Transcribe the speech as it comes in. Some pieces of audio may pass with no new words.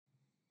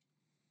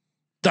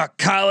The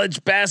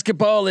College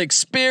Basketball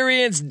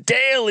Experience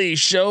Daily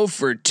Show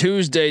for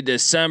Tuesday,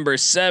 December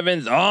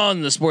 7th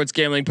on the Sports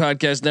Gambling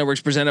Podcast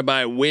Networks presented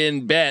by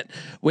WynnBET.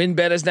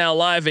 WynnBET is now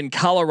live in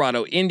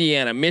Colorado,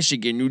 Indiana,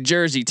 Michigan, New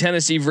Jersey,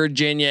 Tennessee,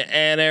 Virginia,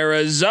 and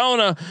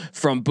Arizona.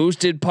 From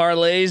boosted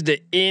parlays to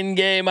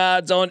in-game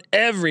odds on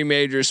every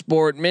major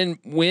sport,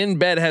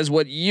 WynnBET has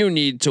what you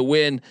need to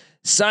win.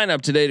 Sign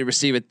up today to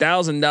receive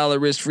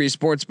 $1,000 risk-free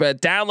sports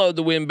bet. Download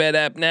the WynnBET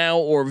app now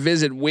or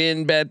visit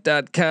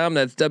wynnbet.com.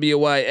 That's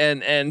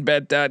WYNN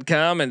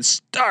bet.com and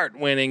start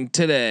winning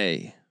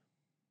today.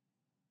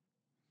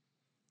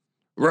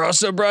 We're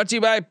also brought to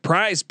you by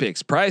Prize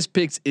Picks. Prize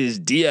Picks is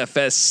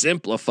DFS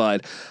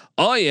simplified.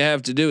 All you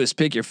have to do is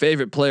pick your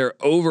favorite player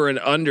over and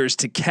unders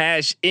to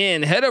cash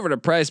in. Head over to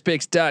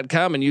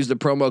prizepicks.com and use the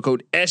promo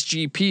code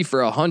SGP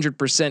for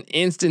 100%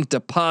 instant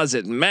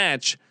deposit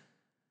match.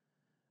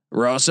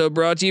 We're also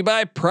brought to you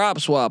by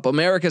PropSwap,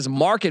 America's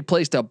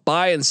marketplace to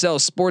buy and sell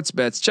sports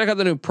bets. Check out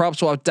the new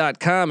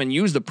PropSwap.com and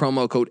use the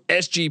promo code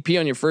SGP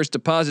on your first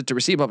deposit to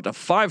receive up to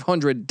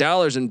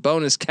 $500 in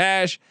bonus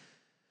cash.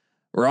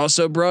 We're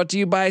also brought to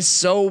you by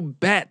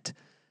SoBet.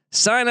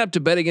 Sign up to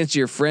bet against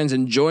your friends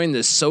and join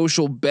the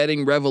social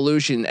betting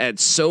revolution at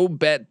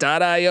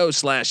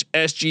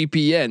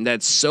SoBet.io/SGPN.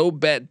 That's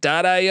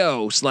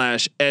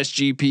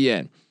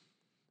SoBet.io/SGPN.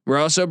 We're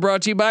also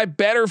brought to you by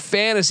Better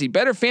Fantasy.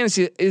 Better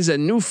Fantasy is a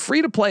new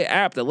free-to-play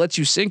app that lets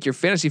you sync your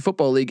fantasy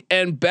football league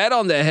and bet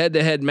on the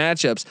head-to-head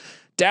matchups.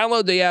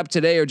 Download the app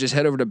today or just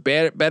head over to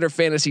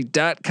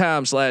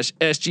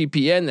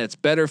betterfantasy.com/SGPN. That's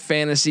Better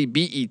Fantasy,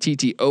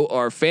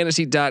 BETTOR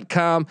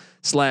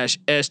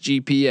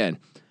fantasy.com/SGPN.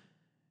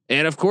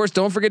 And of course,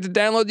 don't forget to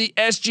download the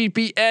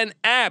SGPN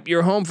app,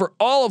 your home for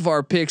all of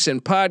our picks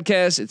and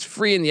podcasts. It's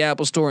free in the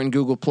Apple Store and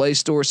Google Play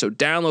Store, so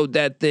download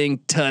that thing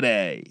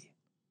today.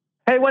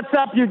 Hey, what's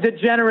up, you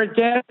degenerate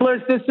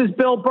gamblers? This is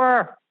Bill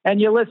Burr,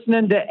 and you're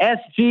listening to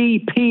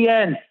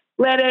SGPN.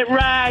 Let it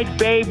ride,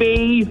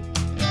 baby.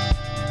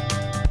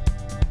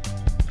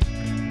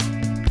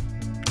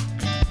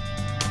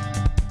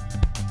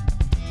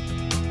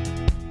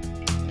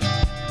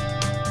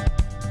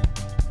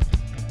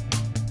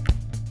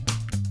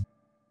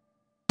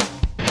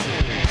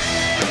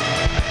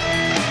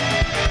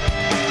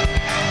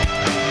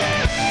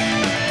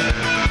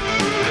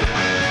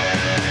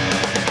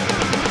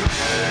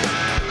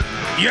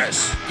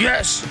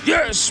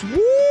 Yes. Woo!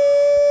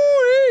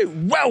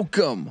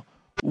 Welcome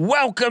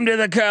to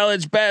the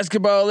College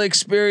Basketball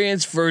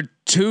Experience for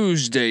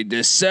Tuesday,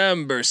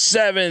 December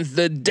 7th,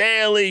 the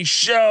Daily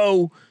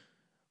Show.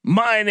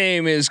 My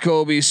name is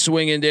Colby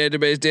Swinging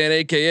Database Dan,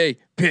 aka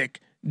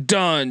Pick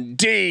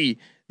Dundee.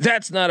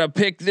 That's not a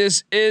pick.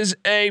 This is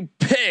a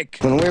pick.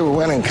 When we were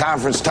winning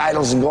conference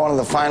titles and going to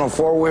the Final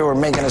Four, we were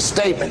making a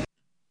statement.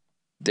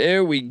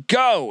 There we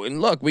go.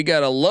 And look, we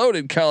got a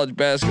loaded college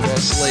basketball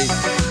slate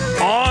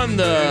on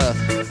the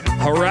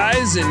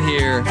horizon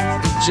here.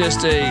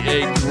 Just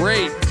a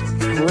great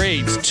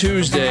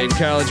Tuesday in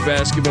college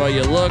basketball.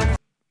 You look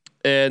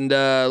and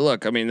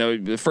look. I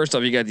mean, first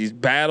off, you got these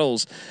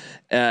battles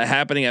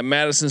happening at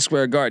Madison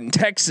Square Garden.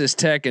 Texas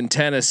Tech and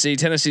Tennessee.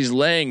 Tennessee's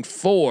laying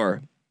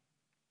 4.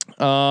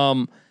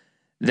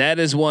 That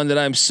is one that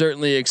I'm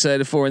certainly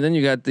excited for. And then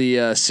you got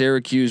the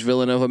Syracuse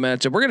Villanova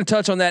matchup. We're going to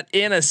touch on that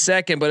in a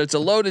second, but it's a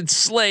loaded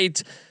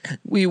slate.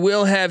 We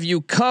will have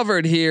you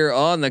covered here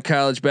on the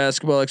College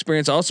Basketball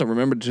Experience. Also,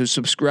 remember to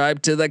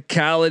subscribe to the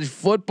College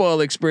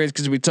Football Experience,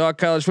 because we talk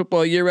college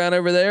football year round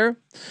over there.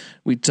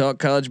 We talk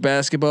college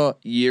basketball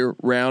year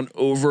round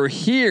over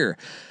here.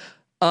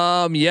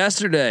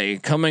 Yesterday,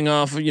 coming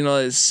off,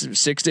 it's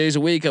 6 days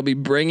a week, I'll be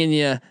bringing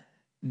you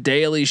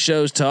daily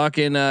shows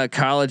talking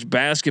college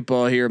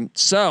basketball here.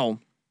 So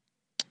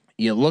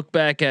you look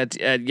back at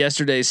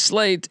yesterday's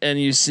slate and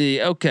you see,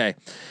 okay,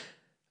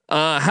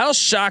 how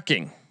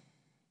shocking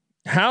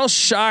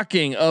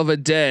of a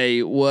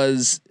day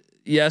was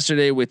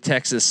yesterday with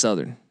Texas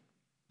Southern.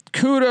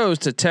 Kudos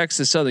to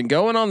Texas Southern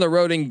going on the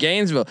road in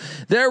Gainesville.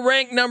 They're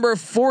ranked number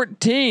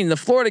 14, the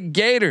Florida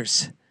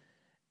Gators,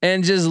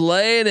 and just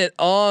laying it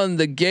on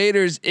the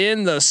Gators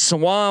in the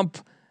swamp.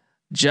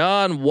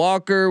 John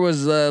Walker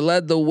was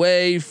led the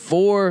way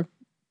for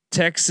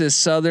Texas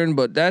Southern,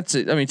 but that's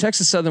it. I mean,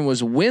 Texas Southern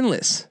was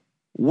winless.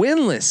 In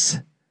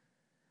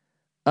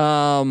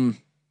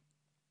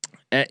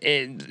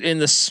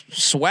the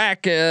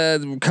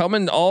SWAC,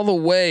 coming all the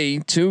way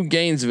to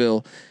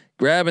Gainesville,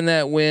 grabbing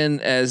that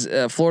win as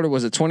Florida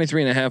was a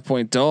 23.5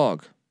 point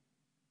dog.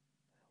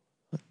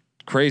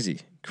 Crazy.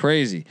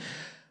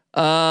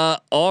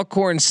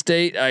 Alcorn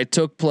State, I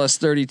took plus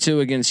 32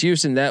 against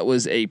Houston. That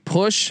was a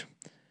push.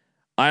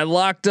 I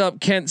locked up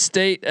Kent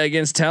State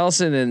against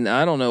Towson, and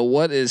I don't know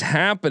what is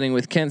happening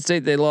with Kent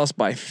State. They lost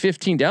by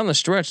 15 down the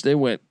stretch. They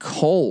went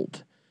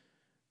cold.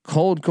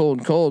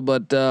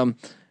 But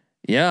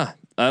yeah,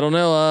 I don't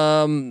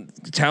know.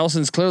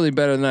 Towson's clearly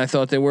better than I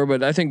thought they were,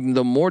 but I think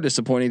the more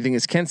disappointing thing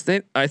is Kent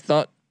State. I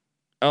thought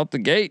out the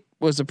gate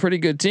was a pretty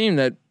good team.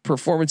 That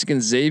performance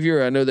against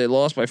Xavier, I know they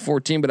lost by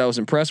 14, but I was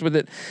impressed with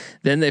it.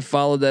 Then they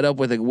followed that up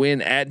with a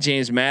win at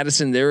James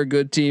Madison. They're a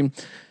good team.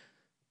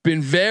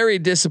 been very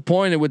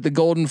disappointed with the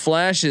Golden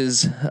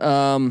Flashes.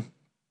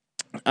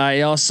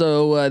 I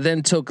also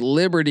then took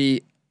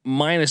Liberty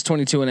minus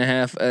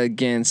 22.5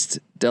 against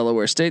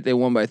Delaware State. They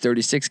won by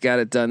 36. Got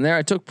it done there.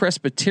 I took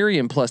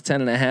Presbyterian plus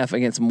 10.5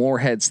 against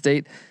Morehead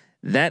State.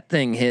 That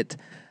thing hit.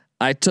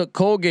 I took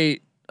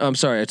Colgate. I'm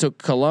sorry. I took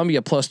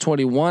Columbia plus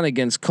 21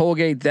 against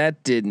Colgate.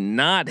 That did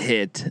not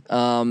hit.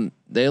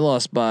 They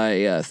lost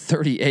by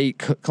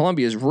 38.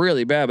 Columbia is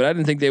really bad, but I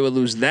didn't think they would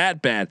lose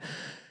that bad.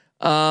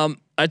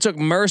 I took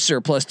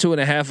Mercer plus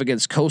 2.5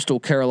 against Coastal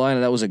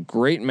Carolina. That was a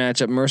great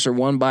matchup. Mercer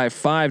won by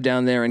 5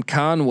 down there in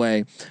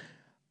Conway.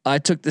 I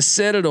took the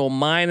Citadel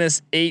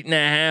minus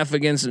 8.5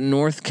 against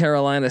North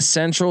Carolina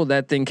Central.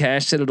 That thing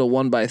cashed. Citadel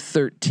won by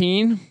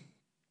 13.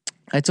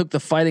 I took the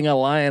Fighting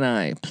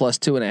Illini plus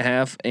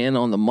 2.5 and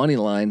on the money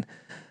line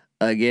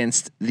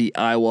against the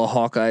Iowa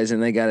Hawkeyes,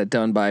 and they got it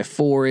done by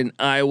 4 in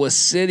Iowa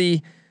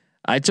City.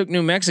 I took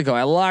New Mexico.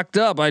 I locked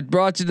up. I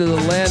brought you to the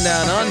land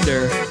down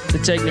under to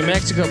take New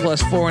Mexico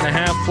plus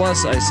 4.5.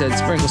 Plus, I said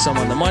sprinkle some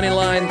on the money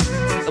line.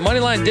 The money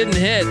line didn't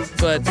hit,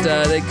 but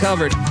they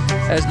covered.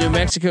 As New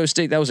Mexico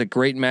State, that was a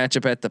great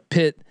matchup at the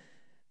pit.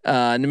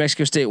 New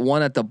Mexico State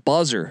won at the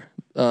buzzer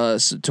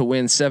to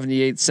win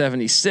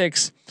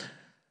 78-76.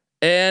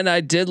 And I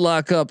did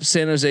lock up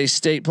San Jose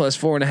State plus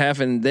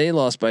 4.5, and they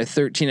lost by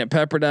 13 at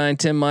Pepperdine.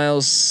 Tim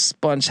Miles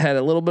Bunch had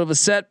a little bit of a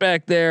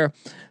setback there,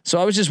 so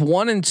I was just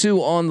 1 and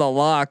 2 on the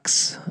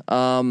locks.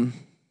 Hey,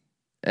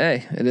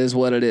 it is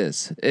what it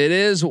is. It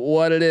is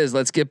what it is.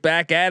 Let's get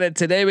back at it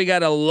today. We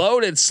got a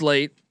loaded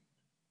slate,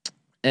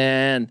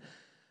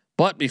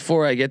 but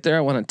before I get there,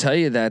 I want to tell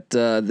you that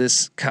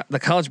the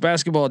College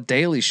Basketball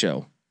Daily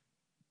Show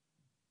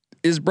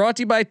is brought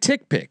to you by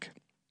TickPick.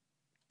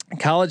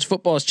 College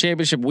football's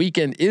championship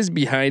weekend is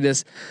behind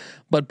us,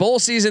 but bowl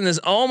season is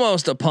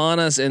almost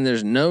upon us, and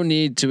there's no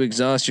need to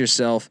exhaust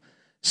yourself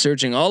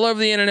searching all over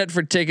the internet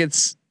for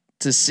tickets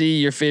to see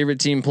your favorite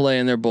team play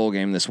in their bowl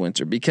game this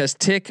winter, because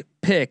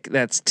TickPick,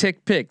 that's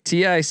TickPick,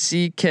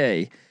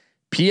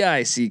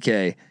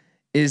 TickPick,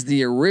 is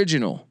the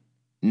original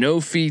no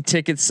fee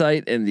ticket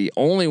site and the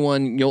only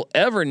one you'll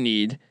ever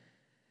need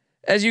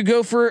as you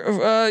go for,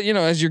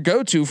 as your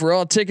go-to for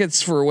all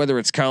tickets for whether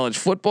it's college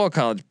football,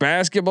 college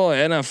basketball,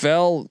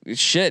 NFL,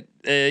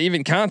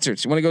 even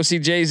concerts. You want to go see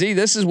Jay-Z?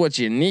 This is what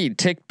you need.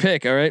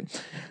 TickPick. All right.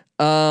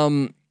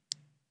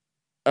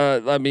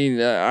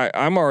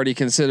 I'm already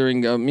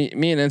considering me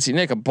and NC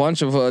Nick a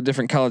bunch of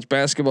different college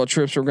basketball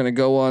trips we're going to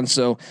go on.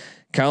 So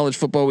college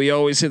football, we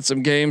always hit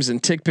some games,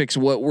 and TickPick's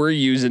what we're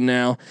using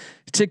now.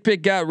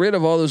 TickPick got rid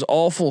of all those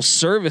awful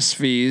service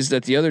fees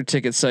that the other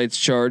ticket sites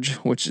charge,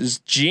 which is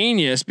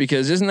genius,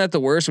 because isn't that the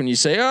worst when you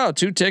say, oh,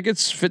 2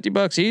 tickets,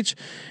 $50 each, and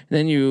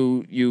then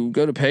you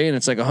go to pay and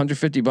it's like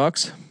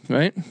 $150,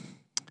 right?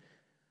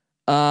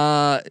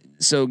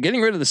 So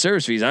getting rid of the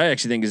service fees, I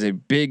actually think is a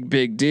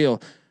big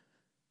deal.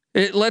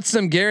 It lets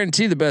them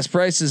guarantee the best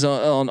prices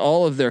on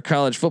all of their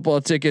college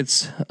football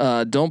tickets.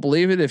 Don't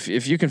believe it?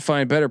 If you can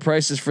find better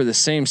prices for the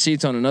same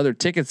seats on another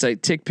ticket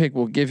site, TickPick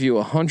will give you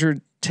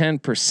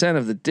 110%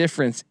 of the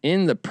difference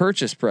in the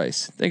purchase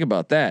price. Think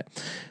about that.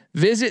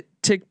 Visit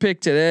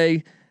TickPick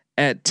today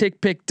at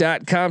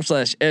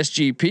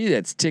tickpick.com/SGP.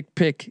 That's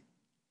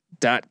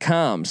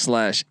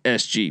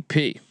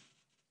tickpick.com/SGP.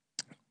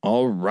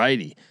 All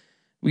righty.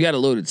 We got a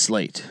loaded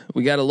slate.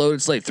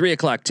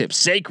 3:00 tip.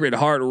 Sacred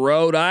Heart,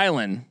 Rhode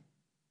Island.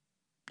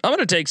 I'm going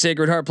to take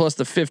Sacred Heart plus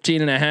the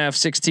 15.5,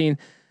 16.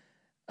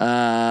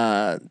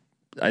 I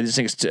just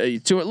think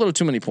it's a little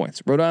too many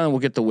points. Rhode Island will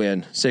get the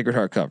win. Sacred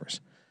Heart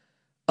covers.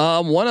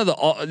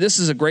 This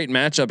is a great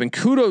matchup, and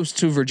kudos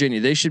to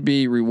Virginia. They should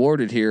be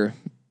rewarded here.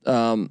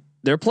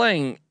 They're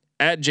playing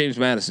at James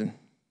Madison.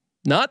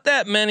 Not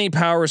that many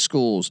power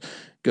schools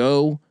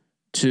go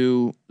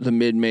to the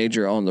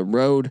mid-major on the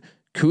road.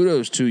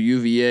 Kudos to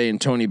UVA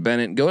and Tony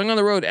Bennett going on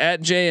the road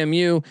at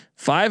JMU.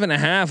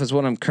 5.5 is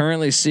what I'm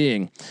currently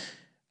seeing.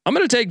 I'm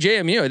going to take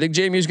JMU. I think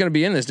JMU is going to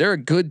be in this. They're a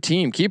good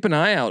team. Keep an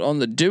eye out on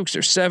the Dukes.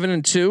 They're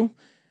 7-2.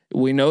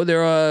 We know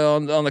they're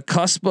on the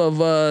cusp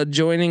of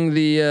joining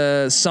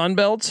the Sun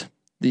Belt.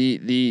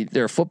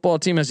 Their football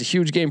team has a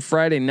huge game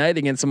Friday night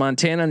against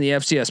Montana in the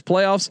FCS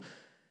playoffs.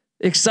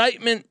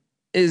 Excitement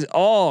is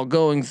all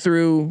going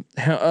through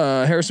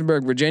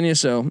Harrisonburg, Virginia.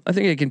 So I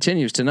think it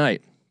continues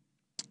tonight.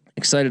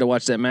 Excited to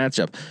watch that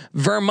matchup.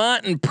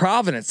 Vermont and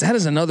Providence. That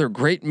is another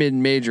great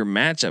mid-major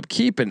matchup.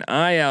 Keep an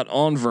eye out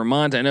on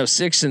Vermont. I know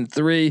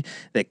 6-3,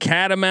 the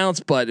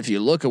Catamounts, but if you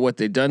look at what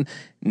they've done,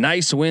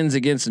 nice wins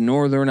against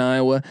Northern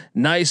Iowa,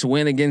 nice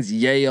win against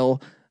Yale,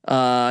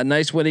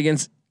 nice win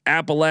against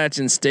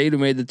Appalachian State, who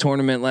made the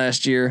tournament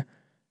last year.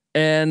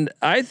 And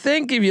I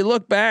think if you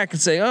look back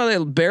and say,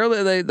 oh,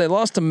 they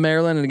lost to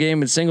Maryland in a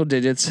game in single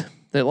digits.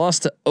 They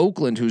lost to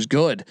Oakland, who's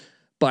good,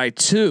 by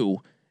 2.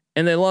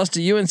 And they lost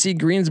to UNC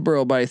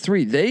Greensboro by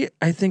 3. They,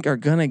 I think, are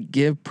going to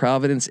give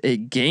Providence a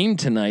game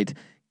tonight.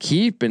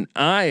 Keep an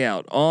eye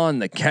out on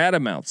the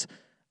Catamounts.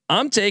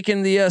 I'm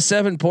taking the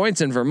 7 points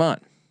in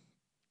Vermont.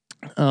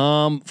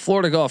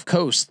 Florida Gulf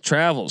Coast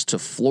travels to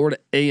Florida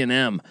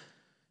A&M.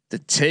 to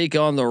take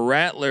on the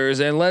Rattlers.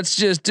 And let's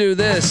just do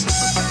this.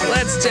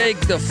 Let's take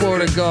the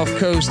Florida Gulf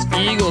Coast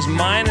Eagles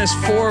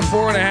 -4,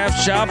 4.5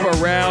 shop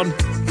around.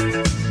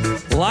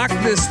 Lock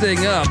this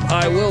thing up.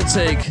 I will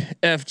take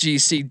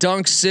FGC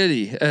Dunk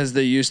City, as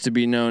they used to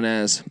be known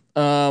as.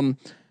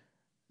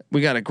 We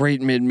got a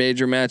great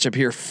mid-major matchup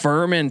here.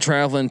 Furman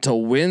traveling to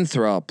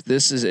Winthrop.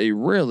 This is a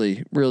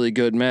really, really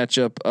good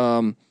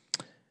matchup.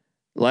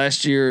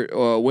 Last year,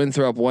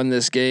 Winthrop won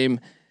this game.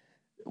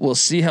 We'll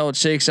see how it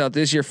shakes out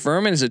this year.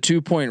 Furman is a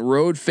 2-point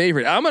road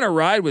favorite. I'm going to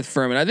ride with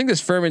Furman. I think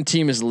this Furman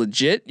team is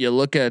legit. You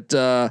look at,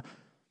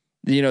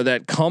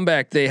 that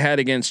comeback they had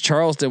against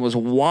Charleston was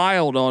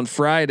wild on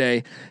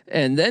Friday.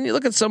 And then you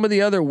look at some of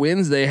the other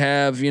wins they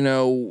have,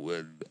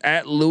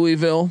 at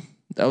Louisville.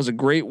 That was a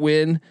great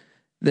win.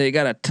 They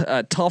got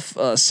a tough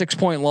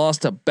 6-point loss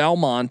to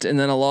Belmont, and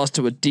then a loss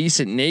to a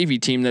decent Navy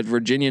team that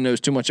Virginia knows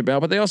too much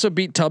about. But they also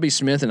beat Tubby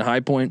Smith and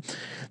High Point.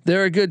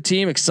 They're a good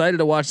team. Excited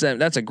to watch that.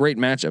 That's a great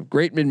matchup.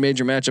 Great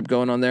mid-major matchup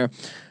going on there.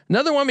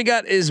 Another one we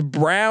got is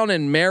Brown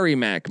and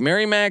Merrimack.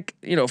 Merrimack,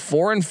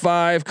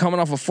 4-5, coming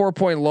off a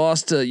 4-point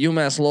loss to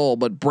UMass Lowell.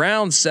 But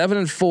Brown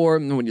 7-4.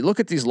 And when you look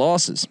at these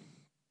losses,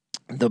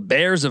 the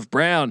Bears of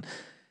Brown,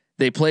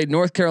 they played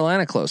North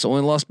Carolina close.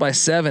 Only lost by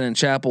 7 in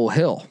Chapel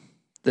Hill.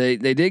 They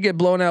did get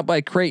blown out by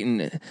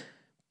Creighton,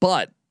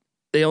 but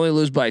they only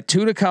lose by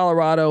 2 to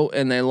Colorado,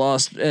 and they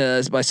lost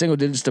by single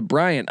digits to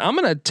Bryant. I'm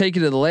going to take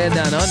you to the land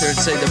down under and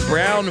say the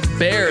Brown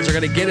Bears are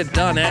going to get it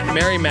done at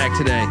Merrimack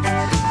today.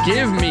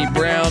 Give me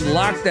Brown.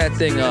 Lock that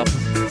thing up.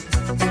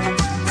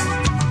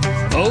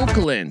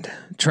 Oakland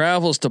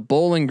travels to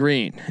Bowling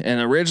Green,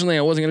 and originally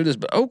I wasn't going to do this,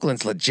 but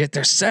Oakland's legit.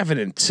 They're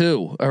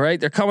 7-2. All right,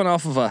 they're coming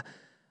off of a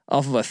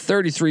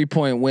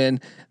 33-point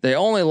win. They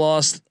only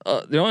lost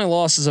the only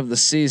losses of the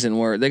season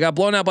were they got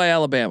blown out by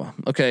Alabama.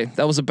 Okay,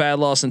 that was a bad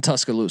loss in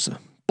Tuscaloosa.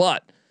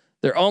 But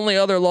their only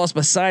other loss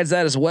besides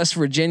that is West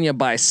Virginia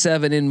by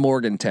 7 in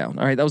Morgantown.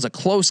 All right, that was a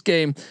close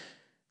game.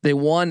 They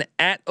won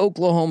at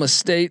Oklahoma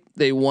State.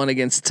 They won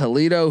against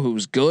Toledo,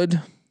 who's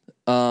good.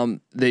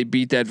 They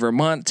beat that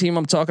Vermont team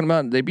I'm talking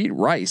about. They beat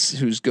Rice,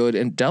 who's good,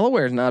 and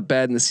Delaware's not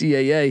bad in the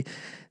CAA.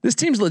 This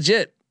team's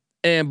legit,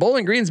 and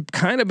Bowling Green's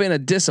kind of been a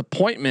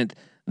disappointment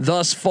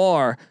thus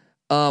far.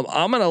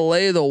 I'm gonna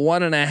lay the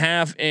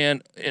 1.5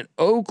 in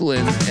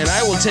Oakland, and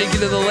I will take you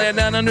to the land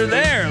down under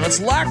there.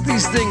 Let's lock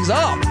these things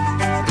up.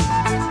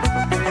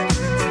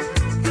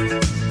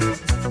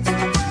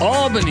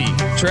 Albany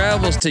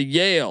travels to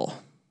Yale.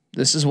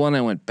 This is one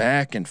I went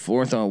back and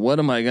forth on. What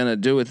am I gonna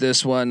do with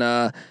this one?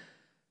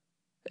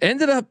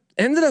 Ended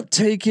up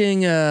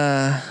taking.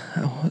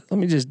 Let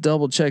me just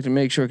double check to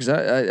make sure, because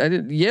I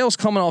did. Yale's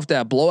coming off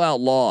that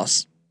blowout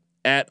loss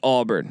at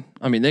Auburn.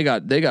 I mean, they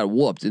got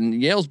whooped, and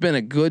Yale's been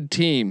a good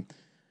team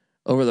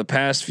over the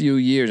past few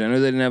years. I know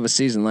they didn't have a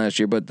season last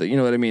year, but you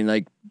know what I mean?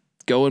 Like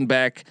going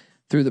back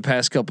through the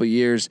past couple of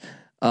years,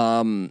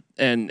 and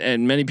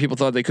many people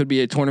thought they could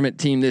be a tournament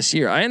team this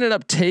year. I ended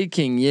up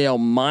taking Yale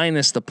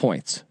minus the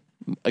points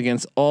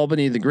against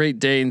Albany, the Great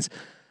Danes.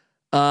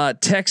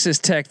 Texas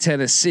Tech,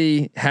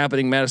 Tennessee,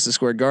 happening Madison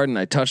Square Garden.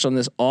 I touched on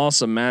this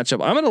awesome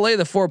matchup. I'm going to lay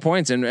the 4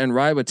 points and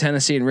ride with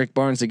Tennessee and Rick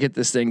Barnes to get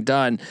this thing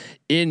done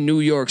in New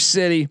York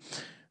City.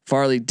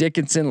 Farley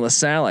Dickinson,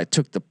 LaSalle. I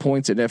took the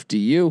points at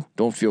FDU.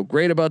 Don't feel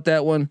great about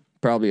that one.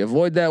 Probably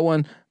avoid that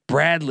one.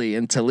 Bradley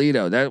and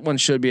Toledo. That one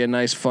should be a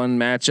nice, fun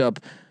matchup.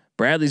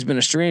 Bradley's been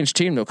a strange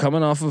team though,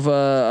 coming off of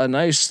a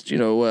nice,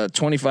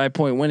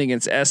 25-point win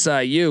against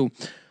SIU.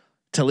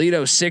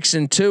 Toledo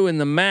 6-2 in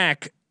the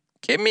MAC.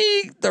 Give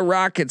me the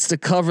Rockets to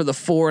cover the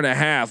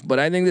 4.5, but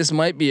I think this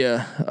might be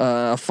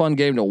a fun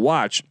game to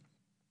watch.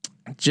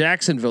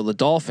 Jacksonville, the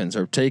Dolphins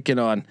are taking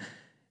on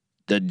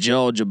the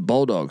Georgia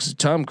Bulldogs.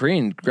 Tom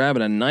Crean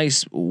grabbing a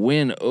nice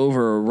win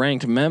over a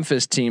ranked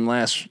Memphis team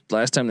last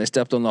time they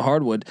stepped on the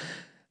hardwood.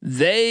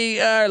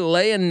 They are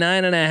laying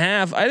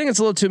 9.5. I think it's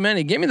a little too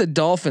many. Give me the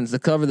Dolphins to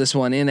cover this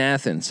one in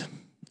Athens.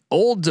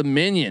 Old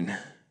Dominion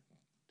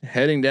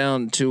heading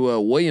down to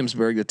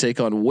Williamsburg to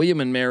take on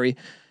William and Mary.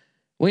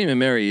 William and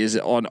Mary is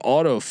on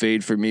auto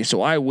fade for me,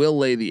 so I will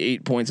lay the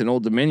 8 points in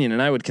Old Dominion,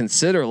 and I would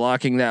consider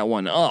locking that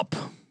one up.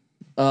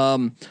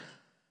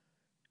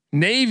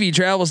 Navy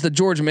travels to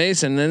George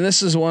Mason, and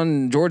this is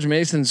one George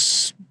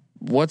Mason's.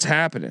 What's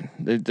happening?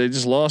 They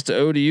just lost to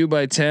ODU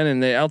by 10,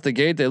 and they out the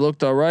gate they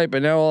looked all right,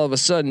 but now all of a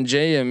sudden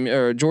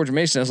George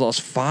Mason has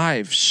lost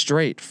 5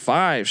 straight.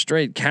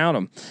 Count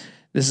them.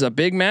 This is a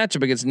big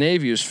matchup against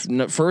Navy, who's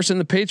first in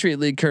the Patriot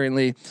League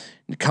currently,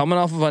 coming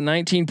off of a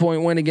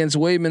 19-point win against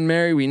William and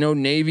Mary. We know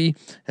Navy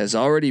has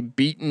already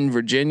beaten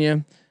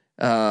Virginia,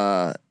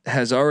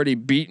 has already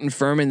beaten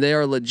Furman. They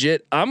are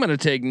legit. I'm going to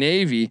take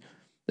Navy.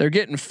 They're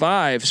getting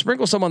 5.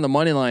 Sprinkle some on the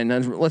money line.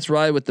 And let's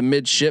ride with the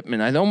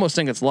midshipman. I almost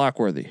think it's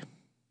lockworthy.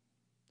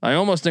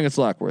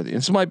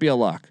 This might be a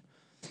lock.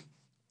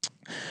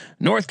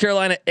 North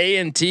Carolina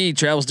A&T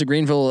travels to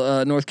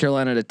Greenville, North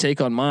Carolina to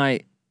take on my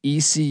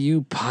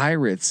ECU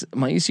Pirates.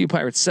 My ECU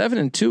Pirates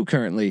 7-2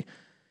 currently.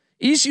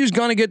 ECU's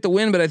going to get the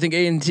win, but I think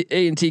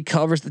A&T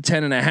covers the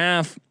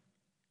 10.5.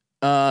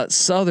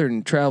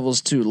 Southern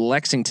travels to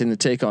Lexington to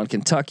take on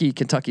Kentucky.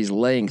 Kentucky's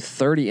laying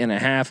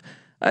 30.5.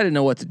 I didn't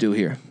know what to do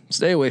here.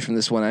 Stay away from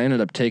this one. I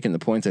ended up taking the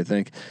points, I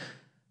think.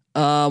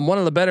 One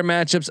of the better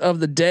matchups of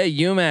the day,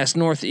 UMass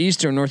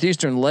Northeastern.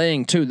 Northeastern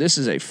laying 2. This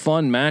is a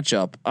fun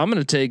matchup. I'm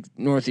going to take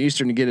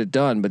Northeastern to get it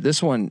done, but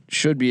this one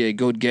should be a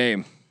good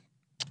game.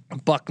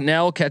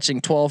 Bucknell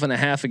catching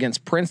 12.5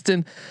 against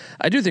Princeton.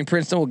 I do think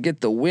Princeton will get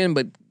the win,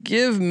 but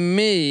give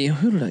me,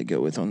 who did I go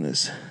with on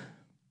this?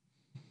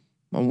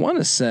 I want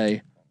to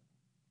say,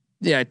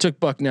 yeah, I took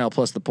Bucknell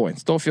plus the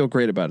points. Don't feel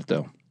great about it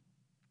though.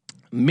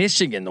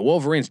 Michigan, the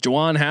Wolverines,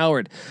 Juwan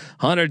Howard,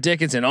 Hunter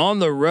Dickinson on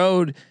the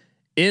road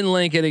in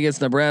Lincoln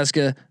against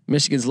Nebraska.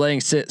 Michigan's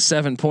laying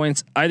 7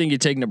 points. I think you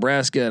take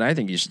Nebraska, and I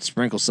think you should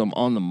sprinkle some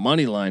on the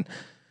money line.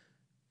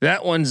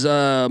 That one's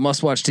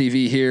must-watch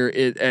TV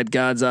here at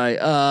God's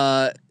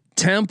Eye.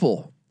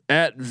 Temple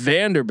at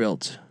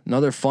Vanderbilt.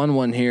 Another fun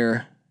one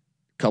here.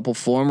 Couple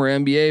former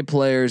NBA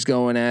players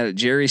going at it.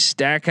 Jerry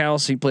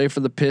Stackhouse, he played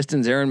for the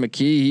Pistons. Aaron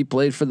McKee, he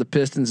played for the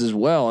Pistons as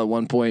well at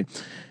one point.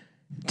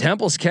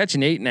 Temple's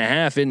catching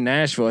 8.5 in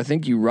Nashville. I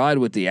think you ride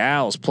with the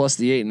Owls plus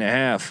the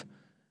 8.5.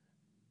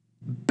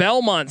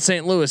 Belmont,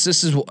 St. Louis.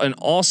 This is an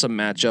awesome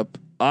matchup.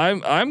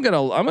 I'm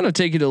gonna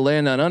take you to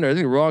land on under. I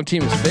think the wrong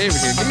team is favored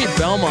here. Give me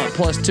Belmont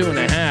plus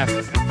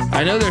 2.5.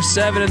 I know they're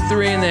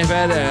 7-3 and they've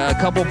had a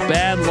couple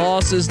bad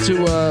losses to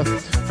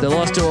they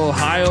lost to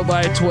Ohio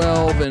by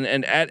 12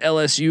 and at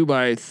LSU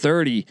by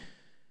 30,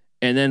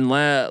 and then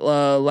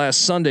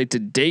last Sunday to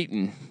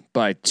Dayton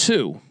by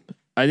 2.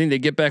 I think they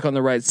get back on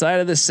the right side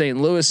of this. St.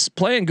 Louis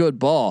playing good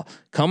ball,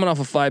 coming off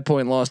a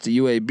 5-point loss to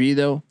UAB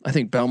though. I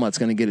think Belmont's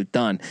going to get it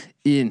done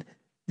in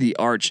the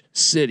Arch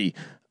City.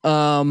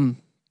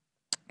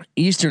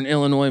 Eastern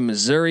Illinois,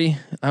 Missouri.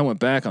 I went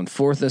back on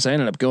fourth this. I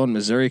ended up going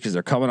Missouri because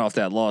they're coming off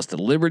that loss to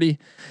Liberty.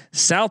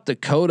 South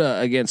Dakota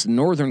against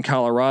Northern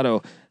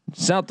Colorado.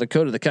 South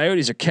Dakota, the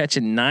Coyotes are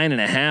catching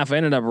 9.5. I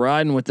ended up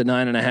riding with the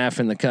 9.5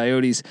 in the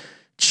Coyotes.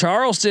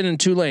 Charleston and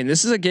Tulane.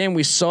 This is a game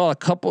we saw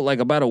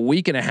about a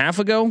week and a half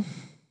ago.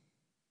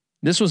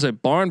 This was a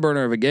barn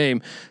burner of a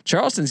game.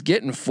 Charleston's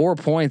getting 4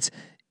 points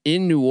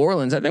in New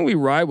Orleans. I think we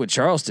ride with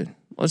Charleston.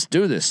 Let's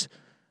do this.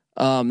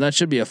 That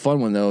should be a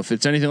fun one though. If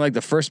it's anything like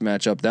the first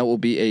matchup, that will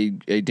be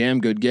a damn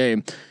good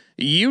game.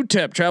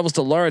 UTEP travels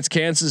to Lawrence,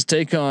 Kansas,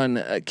 take on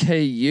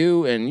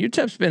KU, and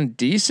UTEP's been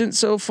decent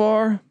so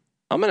far.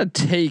 I'm going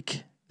to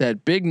take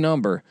that big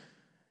number,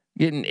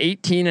 getting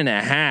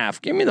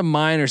 18.5. Give me the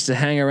Miners to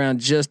hang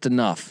around just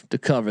enough to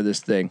cover this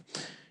thing.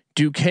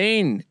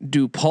 Duquesne,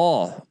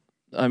 DePaul.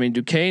 I mean,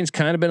 Duquesne's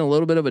kind of been a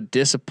little bit of a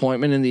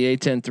disappointment in the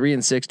A10,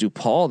 3-6.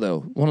 DePaul though,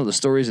 one of the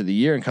stories of the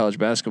year in college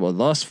basketball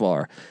thus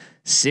far.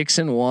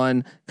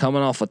 6-1,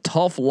 coming off a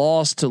tough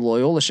loss to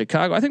Loyola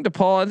Chicago. I think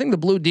the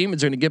Blue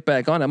Demons are going to get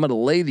back on. I'm going to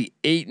lay the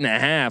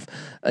 8.5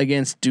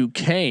 against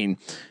Duquesne.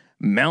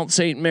 Mount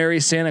St.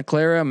 Mary's, Santa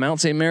Clara.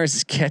 Mount St. Mary's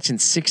is catching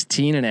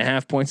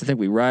 16.5 points. I think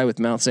we ride with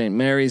Mount St.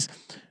 Mary's.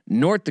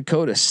 North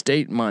Dakota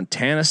State,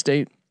 Montana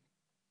State.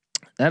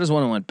 That is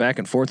one I went back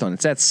and forth on.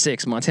 It's at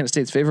 6. Montana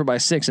State's favored by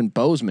 6 in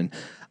Bozeman.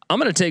 I'm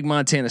going to take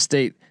Montana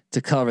State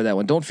to cover that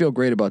one. Don't feel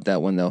great about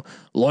that one though.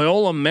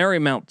 Loyola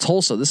Marymount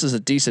Tulsa. This is a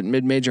decent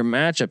mid-major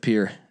matchup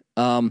here.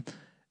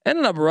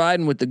 Ended up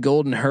riding with the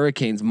Golden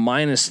Hurricanes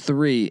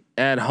 -3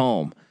 at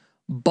home.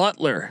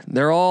 Butler,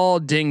 they're all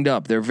dinged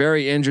up. They're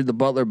very injured. The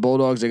Butler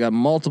Bulldogs. They got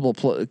multiple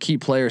key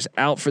players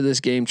out for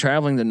this game,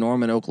 traveling to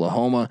Norman,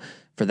 Oklahoma.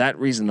 For that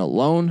reason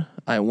alone,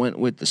 I went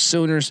with the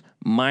Sooners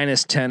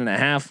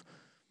 -10.5.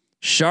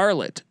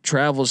 Charlotte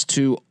travels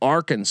to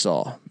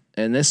Arkansas,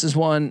 and this is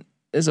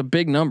a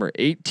big number,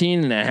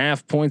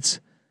 18.5 points.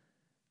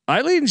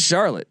 I lead in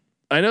Charlotte.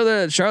 I know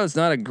that Charlotte's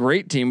not a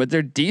great team, but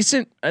they're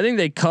decent. I think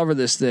they cover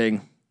this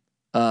thing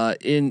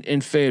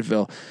in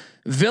Fayetteville.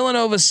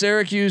 Villanova,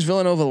 Syracuse.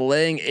 Villanova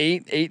laying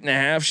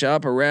 8.5.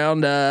 Shop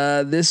around.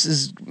 This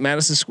is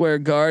Madison Square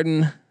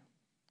Garden.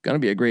 Gonna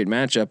be a great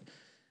matchup.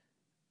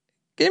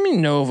 Give me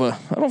Nova.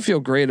 I don't feel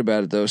great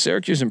about it though.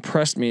 Syracuse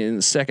impressed me in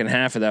the second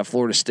half of that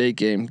Florida State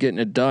game, getting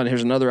it done.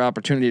 Here's another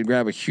opportunity to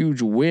grab a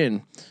huge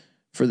win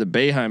for the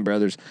Boeheim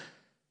brothers.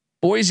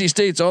 Boise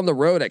State's on the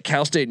road at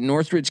Cal State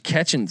Northridge,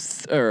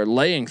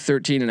 laying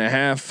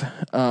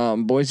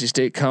 13.5. Boise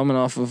State coming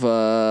off of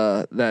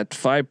that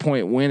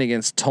 5-point win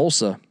against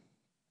Tulsa.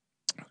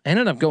 I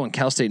ended up going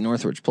Cal State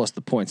Northridge plus the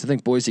points. I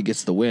think Boise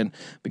gets the win,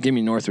 but give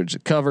me Northridge to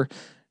cover.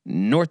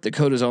 North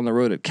Dakota's on the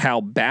road at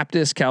Cal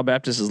Baptist. Cal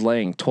Baptist is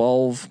laying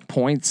 12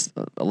 points,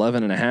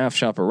 11.5.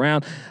 Shop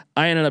around.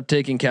 I ended up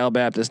taking Cal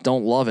Baptist.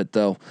 Don't love it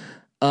though.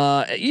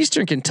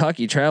 Eastern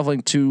Kentucky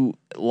traveling to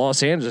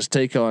Los Angeles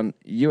take on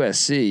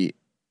USC.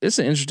 This is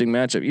an interesting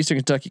matchup. Eastern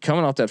Kentucky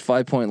coming off that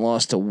 5-point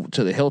loss to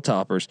the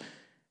Hilltoppers.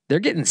 They're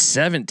getting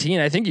 17.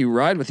 I think you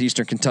ride with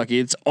Eastern Kentucky.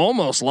 It's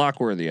almost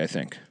lockworthy. I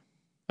think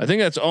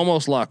that's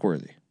almost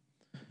lockworthy.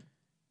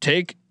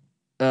 Take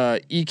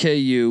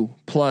EKU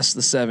plus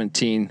the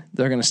 17.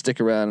 They're going to stick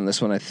around in this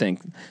one. I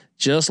think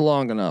just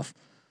long enough.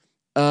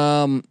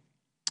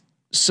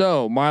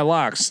 So my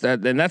locks,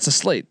 that's a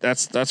slate.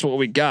 That's what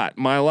we got.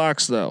 My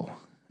locks though.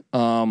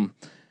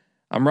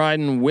 I'm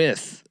riding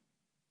with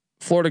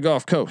Florida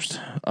Gulf Coast.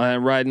 I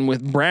am riding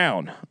with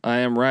Brown. I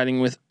am riding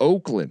with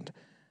Oakland.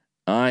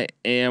 I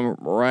am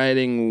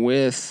riding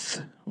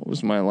with, what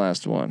was my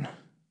last one?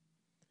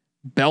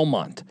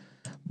 Belmont.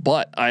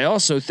 But I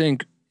also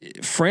think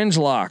fringe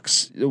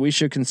locks that we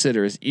should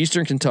consider is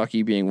Eastern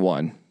Kentucky being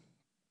one.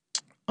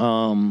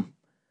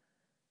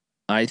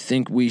 I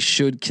think we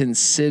should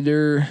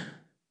consider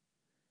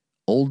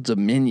Old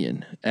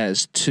Dominion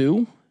as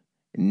 2,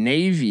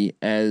 Navy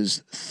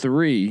as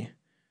 3.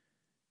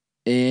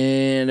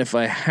 And if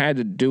I had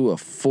to do a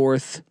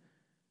 4th,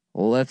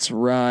 let's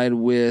ride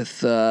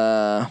with, if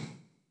I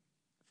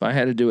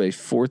had to do a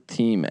 4th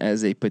team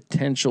as a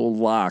potential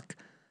lock,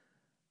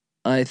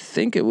 I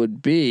think it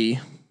would be,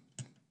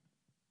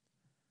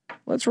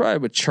 let's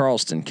ride with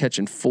Charleston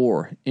catching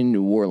 4 in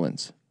New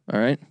Orleans. All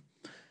right.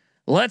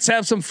 Let's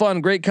have some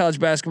fun. Great college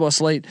basketball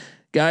slate.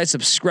 Guys,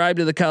 subscribe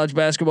to the College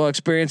Basketball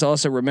Experience.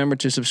 Also, remember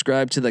to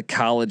subscribe to the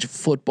College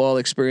Football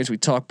Experience. We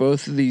talk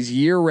both of these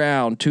year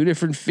round, 2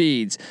 different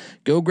feeds.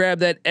 Go grab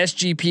that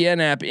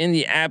SGPN app in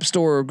the App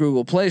Store or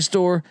Google Play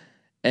Store,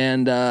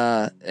 and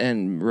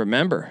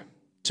remember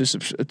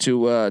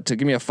to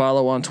give me a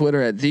follow on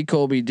Twitter at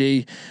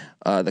TheColbyD.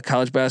 The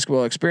College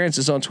Basketball Experience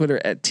is on Twitter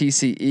at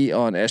TCE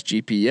on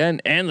SGPN,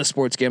 and the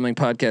Sports Gambling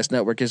Podcast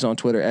Network is on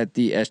Twitter at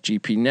the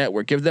SGP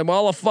Network. Give them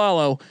all a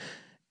follow,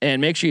 and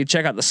make sure you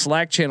check out the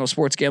Slack channel,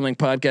 Sports Gambling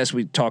Podcast.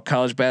 We talk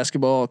college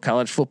basketball,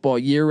 college football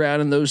year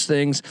round, and those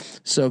things.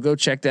 So go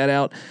check that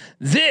out.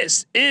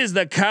 This is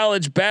the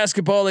College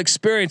Basketball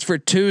Experience for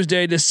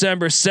Tuesday,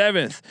 December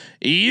 7th.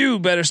 You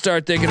better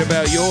start thinking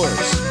about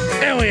yours.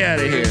 And we out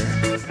of here.